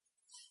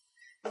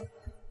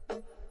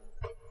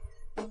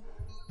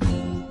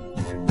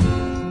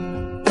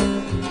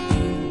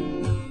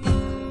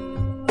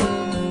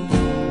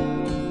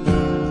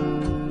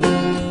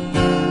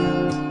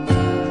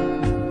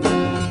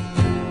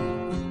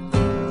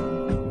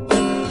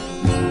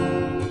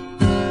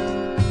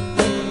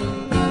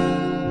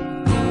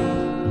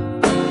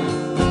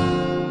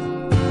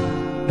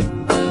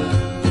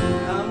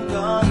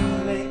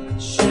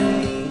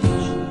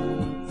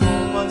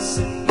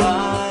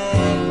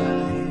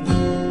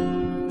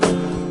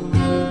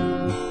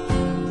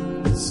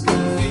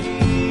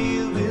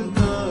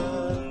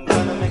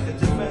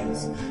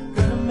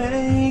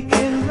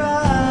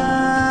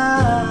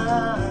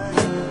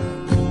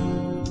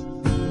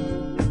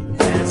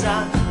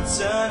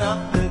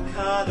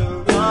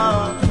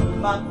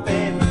my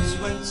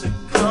favorite winter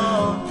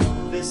come.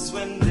 This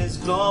wind is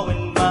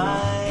blowing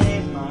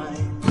my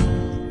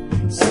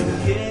mind. See the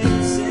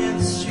kids in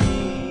the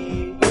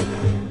street.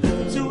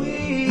 To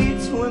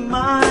eat, who am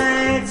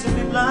I to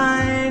be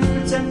blind,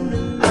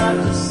 pretending not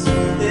to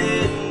see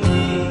their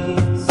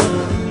needs?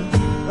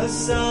 A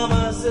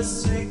summer's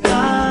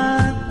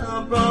disregard,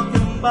 a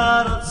broken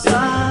bottle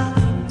top,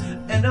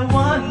 and a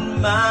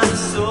one-man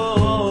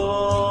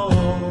soul.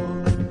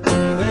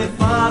 They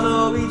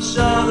follow each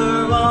other